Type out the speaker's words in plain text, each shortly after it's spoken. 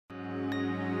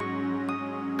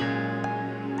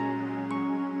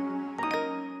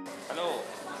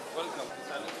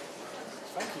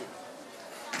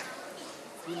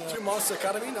been 2 months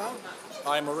Academy now.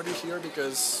 I'm already here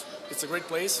because it's a great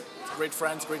place, great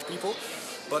friends, great people.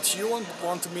 But you won't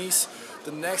want to miss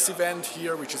the next event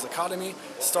here, which is Academy,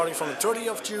 starting from the 30th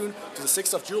of June to the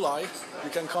 6th of July. You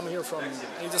can come here from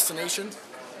any destination.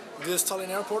 This is Tallinn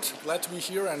Airport. Glad to be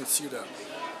here and see you there.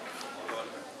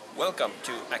 Welcome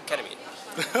to Academy.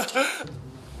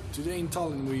 Today in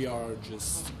Tallinn we are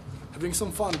just having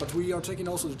some fun, but we are taking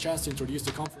also the chance to introduce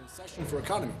the conference session for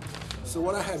Academy. So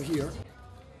what I have here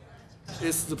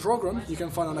is the program you can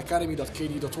find on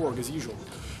academy.kde.org as usual.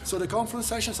 So the conference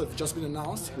sessions have just been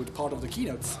announced with part of the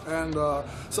keynotes, and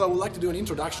so I would like to do an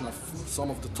introduction of some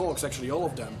of the talks, actually all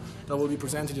of them, that will be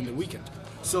presented in the weekend.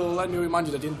 So let me remind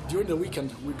you that during the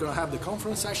weekend we're going to have the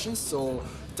conference sessions, so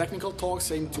technical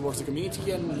talks aimed towards the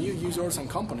community and new users and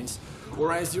companies,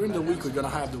 whereas during the week we're going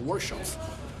to have the workshops.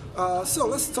 So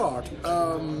let's start.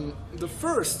 The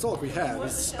first talk we have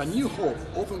is A New Hope,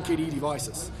 Open KDE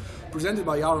Devices, presented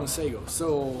by Aaron Sego.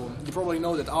 So you probably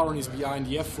know that Aaron is behind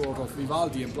the effort of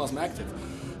Vivaldi and Plasma Active.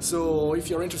 So if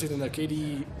you're interested in the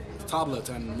KDE tablet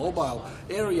and mobile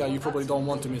area, you probably don't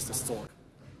want to miss this talk.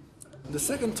 The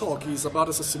second talk is about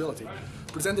accessibility,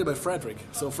 presented by Frederick.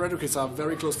 So Frederick is a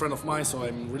very close friend of mine, so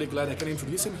I'm really glad I can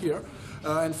introduce him here.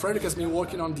 And Frederick has been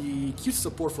working on the Qt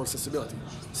support for accessibility.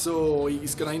 So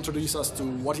he's going to introduce us to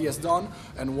what he has done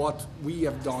and what we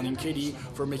have done in KDE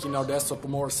for making our desktop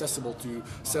more accessible to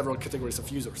several categories of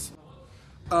users.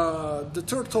 The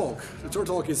third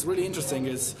talk is really interesting,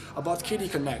 is about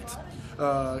KDE Connect.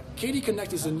 KDE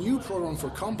Connect is a new program for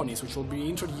companies which will be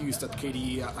introduced at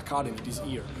KDE Akademy this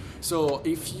year. So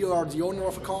if you are the owner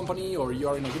of a company or you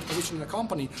are in a good position in a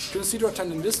company, consider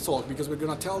attending this talk, because we're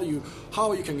going to tell you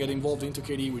how you can get involved into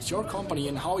KDE with your company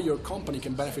and how your company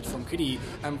can benefit from KDE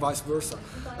and vice versa.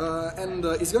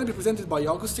 It's going to be presented by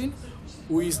Augustin,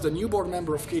 who is the new board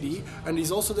member of KDE and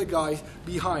is also the guy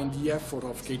behind the effort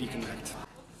of KDE Connect.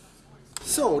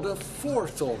 So, the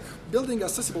fourth talk, Building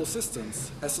Accessible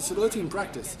Systems, Accessibility in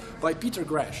Practice, by Peter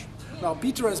Gresh. Now,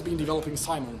 Peter has been developing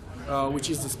Simon, which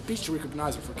is the speech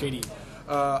recognizer for KDE.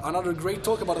 Another great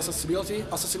talk about accessibility.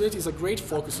 Accessibility is a great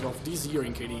focus of this year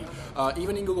in KDE.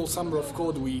 Even in Google Summer of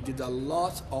Code, we did a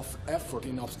lot of effort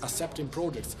in accepting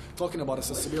projects talking about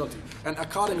accessibility. And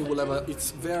Academy will have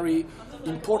its very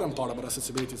important part about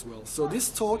accessibility as well. So this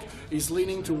talk is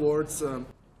leaning towards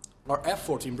our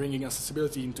effort in bringing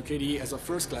accessibility into KDE as a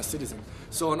first-class citizen.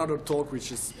 So another talk,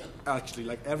 which is actually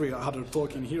like every other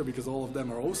talk in here, because all of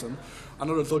them are awesome,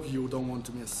 another talk you don't want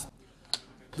to miss.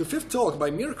 The fifth talk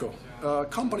by Mirko,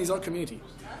 Companies Are Community.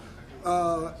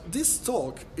 This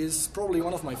talk is probably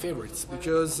one of my favorites,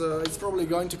 because it's probably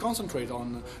going to concentrate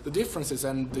on the differences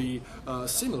and the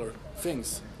similar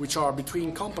things which are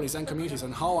between companies and communities,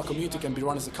 and how a community can be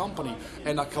run as a company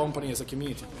and a company as a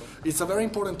community. It's a very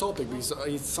important topic because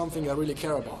it's something I really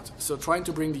care about. So trying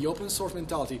to bring the open source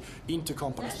mentality into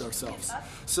companies themselves.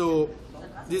 So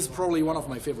this is probably one of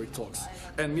my favorite talks.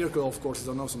 And Mirko, of course, is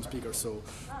an awesome speaker, so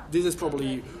this is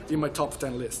probably in my top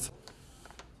 10 list.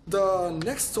 The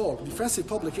next talk, Defensive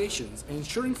Publications,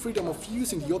 Ensuring Freedom of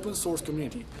Use in the Open Source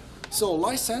Community. So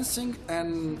licensing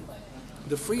and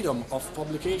the freedom of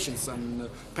publications and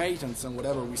patents and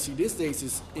whatever we see these days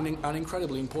is an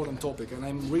incredibly important topic, and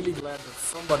I'm really glad that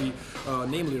somebody,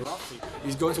 namely Rafi,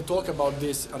 is going to talk about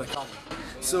this at Academy.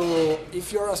 So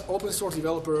if you're an open source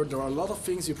developer, there are a lot of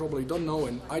things you probably don't know,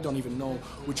 and I don't even know,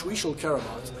 which we should care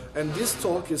about. And this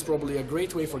talk is probably a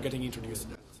great way for getting introduced to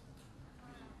that.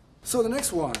 So the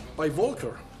next one, by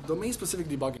Volker, Domain-Specific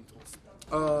Debugging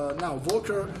Tools. Now,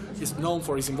 Volker is known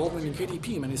for his involvement in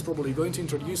KDE and is probably going to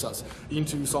introduce us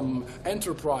into some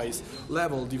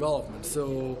enterprise-level development.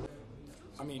 So,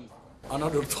 I mean,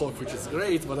 another talk which is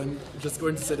great, but I'm just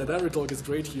going to say that every talk is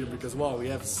great here because, wow, we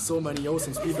have so many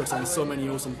awesome speakers and so many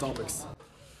awesome topics.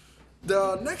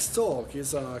 The next talk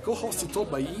is a co-hosted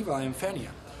talk by Eva and Fenia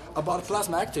about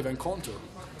Plasma Active and Contour.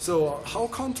 So, how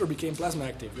Contour became Plasma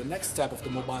Active, the next step of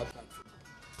the mobile platform.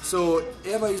 So,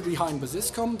 Eva is behind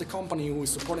Basiscom, the company who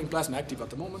is supporting Plasma Active at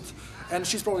the moment, and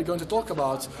she's probably going to talk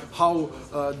about how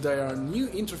their new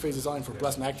interface design for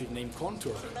Plasma Active named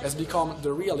Contour has become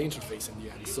the real interface in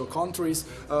the end. So, Contour is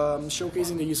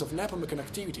showcasing the use of NEPMEC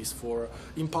activities for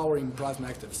empowering Plasma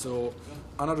Active. So,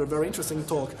 another very interesting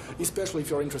talk, especially if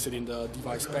you're interested in the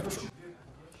device spectrum.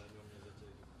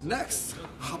 Next,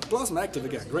 Plasma Active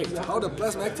again, great. How the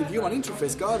Plasma Active human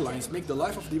interface guidelines make the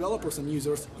life of developers and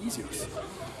users easier.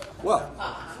 Well,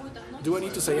 do I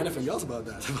need to say anything else about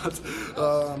that?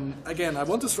 But again, I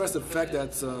want to stress the fact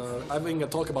that having a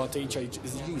talk about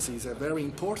HIGs is very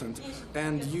important,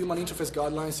 and human interface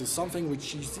guidelines is something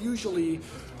which is usually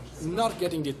not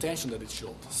getting the attention that it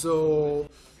should. So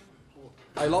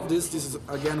I love this. This is,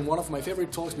 again, one of my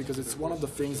favorite talks because it's one of the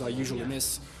things I usually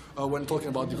miss when talking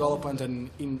about development and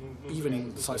even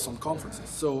inside some conferences.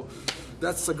 So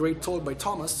that's a great talk by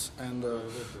Thomas, and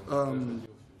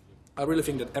I really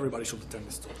think that everybody should attend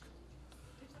this talk.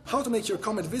 How to make your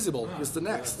commit visible is the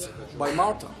next, by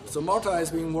Marta. So Marta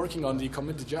has been working on the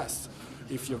commit digest,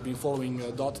 if you've been following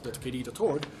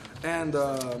dot.kde.org, and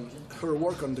her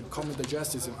work on the commit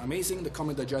digest is amazing. The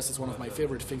commit digest is one of my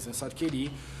favorite things inside KDE,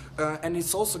 and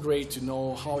it's also great to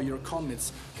know how your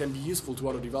commits can be useful to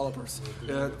other developers.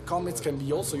 Commits can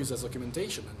be also used as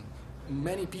documentation.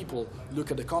 Many people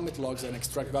look at the commit logs and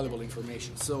extract valuable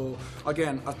information. So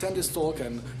again, attend this talk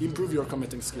and improve your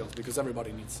committing skills, because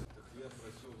everybody needs it.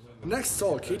 Next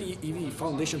talk, KDE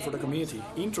Foundation for the Community,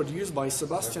 introduced by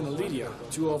Sebastian and Lydia,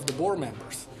 two of the board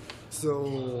members.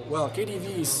 So, well,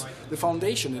 KDE is the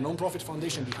foundation, the non-profit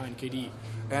foundation behind KDE.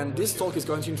 And this talk is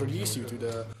going to introduce you to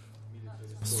the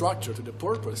structure, to the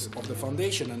purpose of the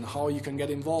foundation and how you can get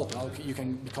involved, how you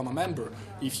can become a member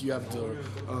if you have the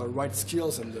right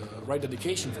skills and the right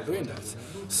dedication for doing that.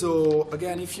 So,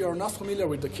 again, if you're not familiar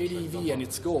with the KDE and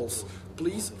its goals,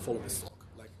 please follow this talk,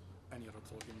 like any other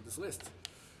talk in this list.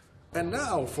 And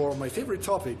now for my favorite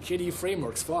topic, KDE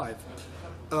Frameworks 5.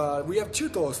 We have two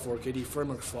talks for KDE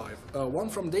Frameworks 5, one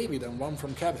from David and one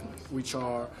from Kevin, which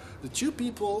are the two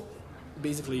people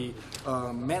basically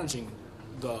managing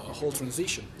the whole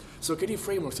transition. So KDE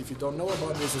Frameworks, if you don't know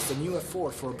about this, is the new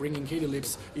effort for bringing KDE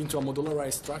Libs into a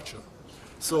modularized structure.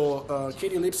 So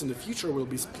KDE Libs in the future will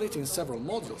be split in several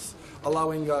modules,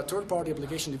 allowing third-party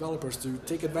application developers to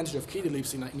take advantage of KDE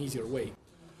Libs in an easier way.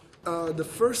 The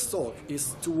first talk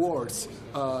is towards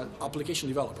application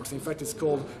developers. In fact, it's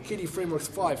called KDE Frameworks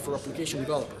 5 for application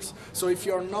developers. So if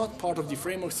you're not part of the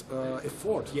frameworks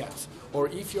effort yet, or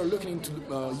if you're looking into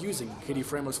using KDE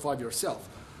Frameworks 5 yourself,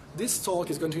 this talk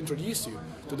is going to introduce you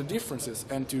to the differences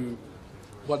and to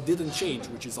what didn't change,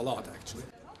 which is a lot actually,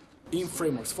 in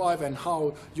Frameworks 5 and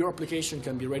how your application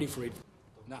can be ready for it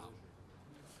now.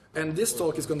 And this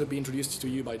talk is going to be introduced to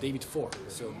you by David Ford.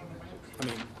 So, I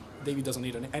mean, David doesn't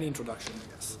need any introduction,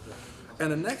 I guess.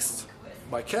 And the next,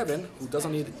 by Kevin, who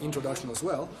doesn't need introduction as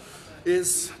well,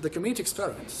 is the community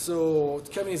experiment. So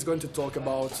Kevin is going to talk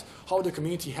about how the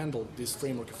community handled this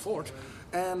framework effort.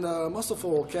 And most of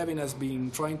all, Kevin has been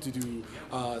trying to do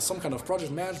some kind of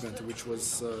project management, which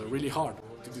was really hard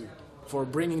to do, for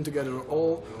bringing together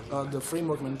all the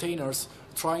framework maintainers,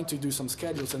 trying to do some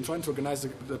schedules and trying to organize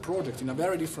the project in a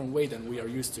very different way than we are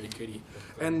used to in KDE.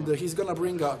 And he's going to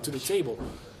bring to the table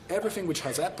everything which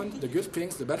has happened, the good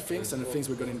things, the bad things, and the things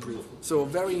we're going to improve. So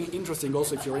very interesting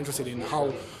also if you're interested in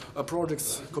how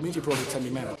community projects can be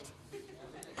managed.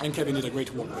 And Kevin did a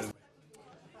great work, by the way.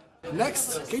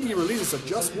 Next, KDE releases a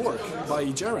Just Work by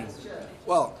Jaren.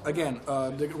 Well, again,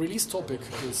 the release topic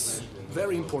is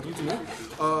very important to me.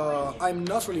 I'm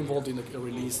not really involved in the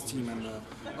release team and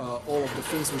all of the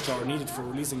things which are needed for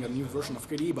releasing a new version of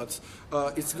KDE, but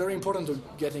it's very important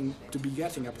to be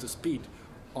getting up to speed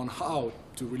on how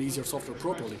to release your software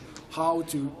properly, how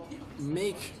to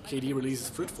make KDE releases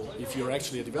fruitful if you're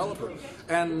actually a developer.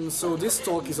 And so this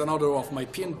talk is another of my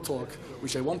pinned talk,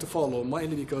 which I want to follow,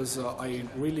 mainly because I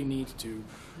really need to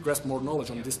grasp more knowledge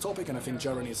on this topic, and I think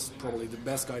Jaren is probably the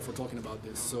best guy for talking about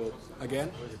this. So again,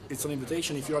 it's an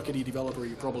invitation. If you're a KDE developer,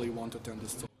 you probably want to attend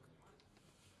this talk.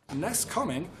 Next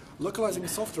coming, localizing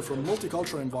software for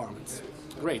multicultural environments.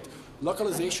 Great.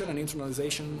 Localization and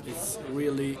internalization is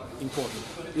really important.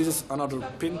 This is another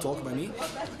pin talk by me.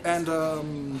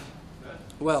 And,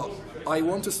 well, I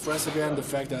want to stress again the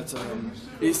fact that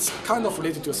it's kind of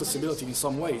related to accessibility in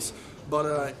some ways,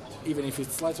 but even if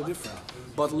it's slightly different.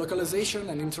 But localization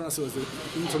and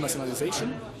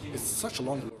internationalization is such a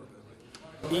long word.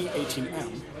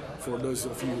 E18M, for those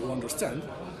of you who understand,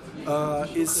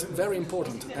 is very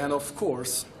important. And of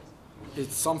course,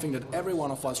 it's something that every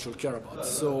one of us should care about.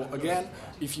 So again,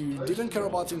 if you didn't care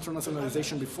about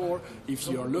internationalization before, if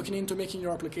you are looking into making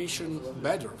your application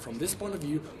better from this point of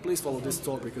view, please follow this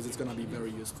talk because it's going to be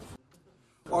very useful.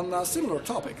 On a similar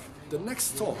topic, the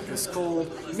next talk is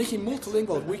called Making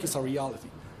Multilingual Wikis a Reality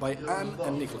by Anne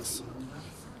and Nicholas.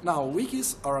 Now,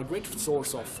 wikis are a great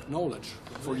source of knowledge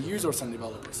for users and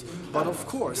developers, but of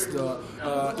course the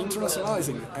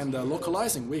internationalizing and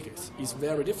localizing wikis is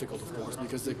very difficult, of course,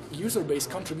 because the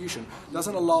user-based contribution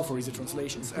doesn't allow for easy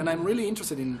translations. And I'm really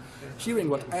interested in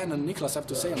hearing what Anne and Nicholas have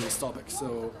to say on this topic,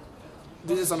 so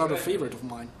this is another favorite of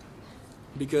mine,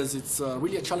 because it's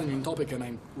really a challenging topic and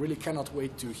I really cannot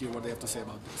wait to hear what they have to say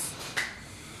about this.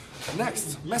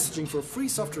 Next, messaging for free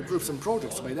software groups and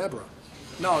projects by Deborah.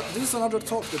 Now, this is another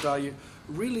talk that I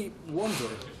really wonder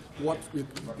what we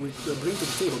bring to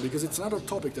the table, because it's another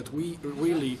topic that we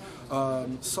really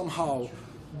somehow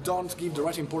don't give the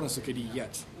right importance to KDE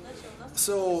yet.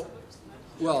 So,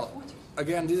 well,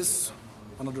 again, this is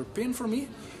another pin for me,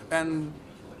 and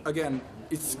again,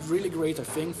 it's really great, I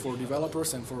think, for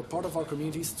developers and for part of our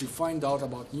communities to find out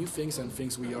about new things and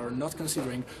things we are not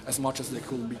considering as much as they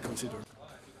could be considered.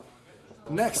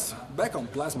 Next, back on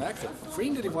Plasma Active,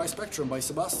 Freeing the Device Spectrum by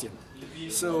Sebastian.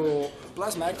 So,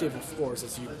 Plasma Active, of course,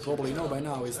 as you probably know by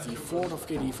now, is the fourth of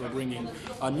KDE for bringing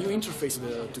a new interface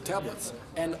to tablets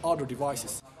and other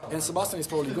devices. And Sebastian is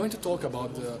probably going to talk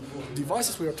about the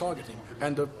devices we are targeting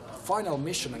and the final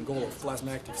mission and goal of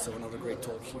Plasma Active, so another great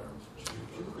talk here.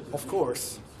 Of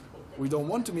course, we don't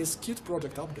want to miss Qt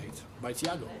Project Update by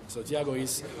Tiago. So Tiago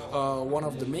is one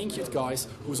of the main Qt guys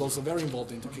who's also very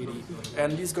involved into KDE,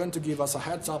 and he's going to give us a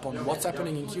heads up on what's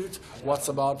happening in Qt, what's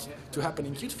about to happen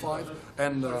in Qt 5,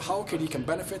 and how KDE can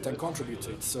benefit and contribute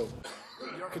to it. So,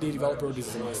 if you're a KDE developer, this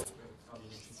is a must.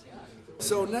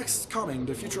 So next coming,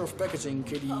 the future of packaging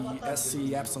KDE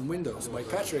SC apps on Windows by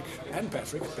Patrick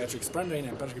Sprendain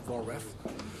and Patrick Warref.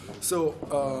 So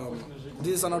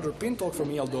this is another pin talk for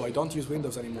me, although I don't use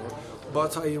Windows anymore,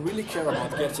 but I really care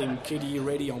about getting KDE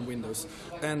ready on Windows.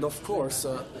 And of course,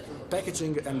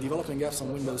 packaging and developing apps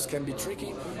on Windows can be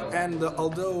tricky, and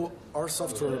although our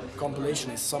software compilation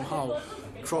is somehow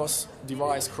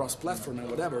cross-device, cross-platform and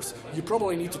whatever, you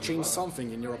probably need to change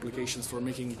something in your applications for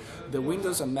making the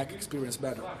Windows and Mac experience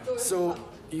better. So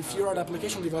if you're an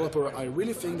application developer, I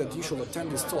really think that you should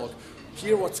attend this talk,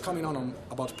 hear what's coming on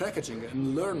about packaging,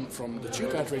 and learn from the two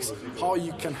Patricks how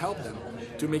you can help them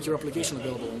to make your application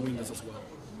available on Windows as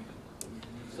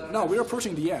well. Now, we're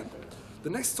approaching the end.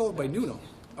 The next talk by Nuno.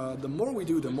 The more we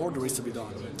do, the more there is to be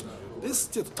done. This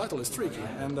title is tricky,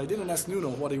 and I didn't ask Nuno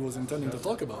what he was intending to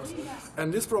talk about.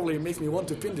 And this probably makes me want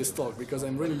to pin this talk, because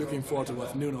I'm really looking forward to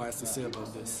what Nuno has to say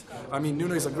about this. I mean,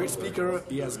 Nuno is a great speaker,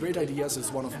 he has great ideas,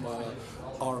 he's one of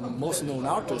our most known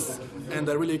artists, and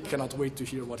I really cannot wait to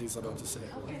hear what he's about to say.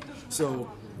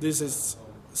 So, this is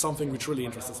something which really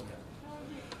interests me.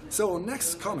 So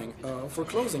next coming, for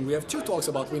closing, we have two talks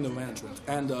about window management,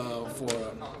 and for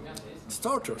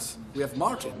starters, we have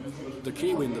Martin, the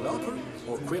KWin developer,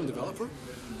 or Quim developer,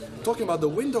 talking about the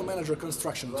window manager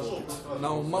construction toolkit.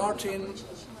 Now Martin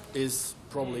is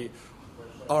probably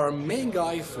our main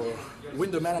guy for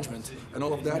window management and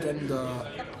all of that, and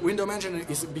window management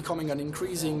is becoming an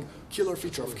increasing killer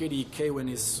feature of KDE. KWin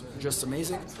is just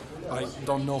amazing. I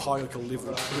don't know how I can live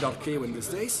without KWin these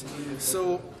days,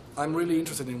 so I'm really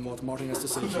interested in what Martin has to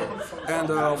say here. And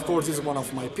of course, this is one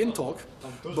of my pin talk,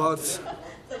 but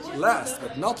last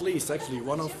but not least, actually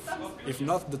one of, if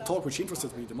not the talk which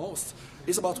interested me the most,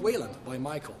 is about Wayland by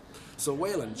Michael. So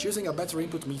Wayland, choosing a better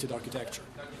input metered architecture.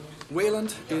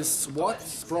 Wayland is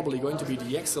what's probably going to be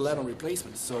the X11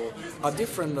 replacement, so a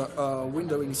different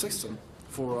windowing system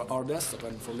for our desktop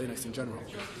and for Linux in general.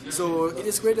 So it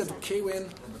is great that KWin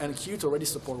and Qt already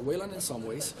support Wayland in some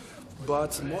ways,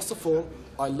 but most of all,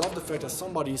 I love the fact that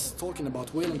somebody is talking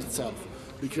about Wayland itself,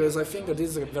 because I think that this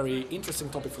is a very interesting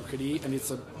topic for KDE, and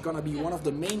it's going to be one of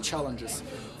the main challenges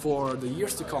for the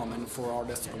years to come and for our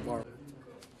desktop environment.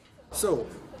 So,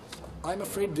 I'm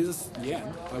afraid this is the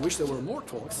end. I wish there were more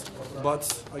talks,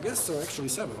 but I guess there are actually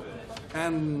several.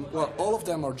 And, well, all of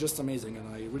them are just amazing,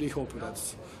 and I really hope that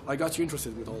I got you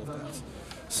interested with all of that.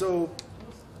 So,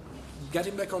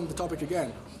 getting back on the topic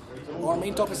again, our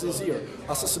main topic is here,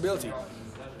 accessibility,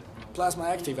 Plasma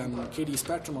Active and KDE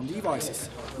Spectrum on devices,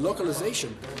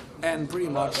 localization, and pretty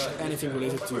much anything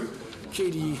related to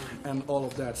KDE and all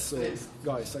of that. So,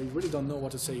 guys, I really don't know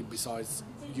what to say besides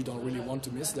you don't really want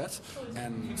to miss that,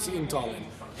 and see you in Tallinn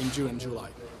in June and July.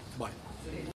 Bye.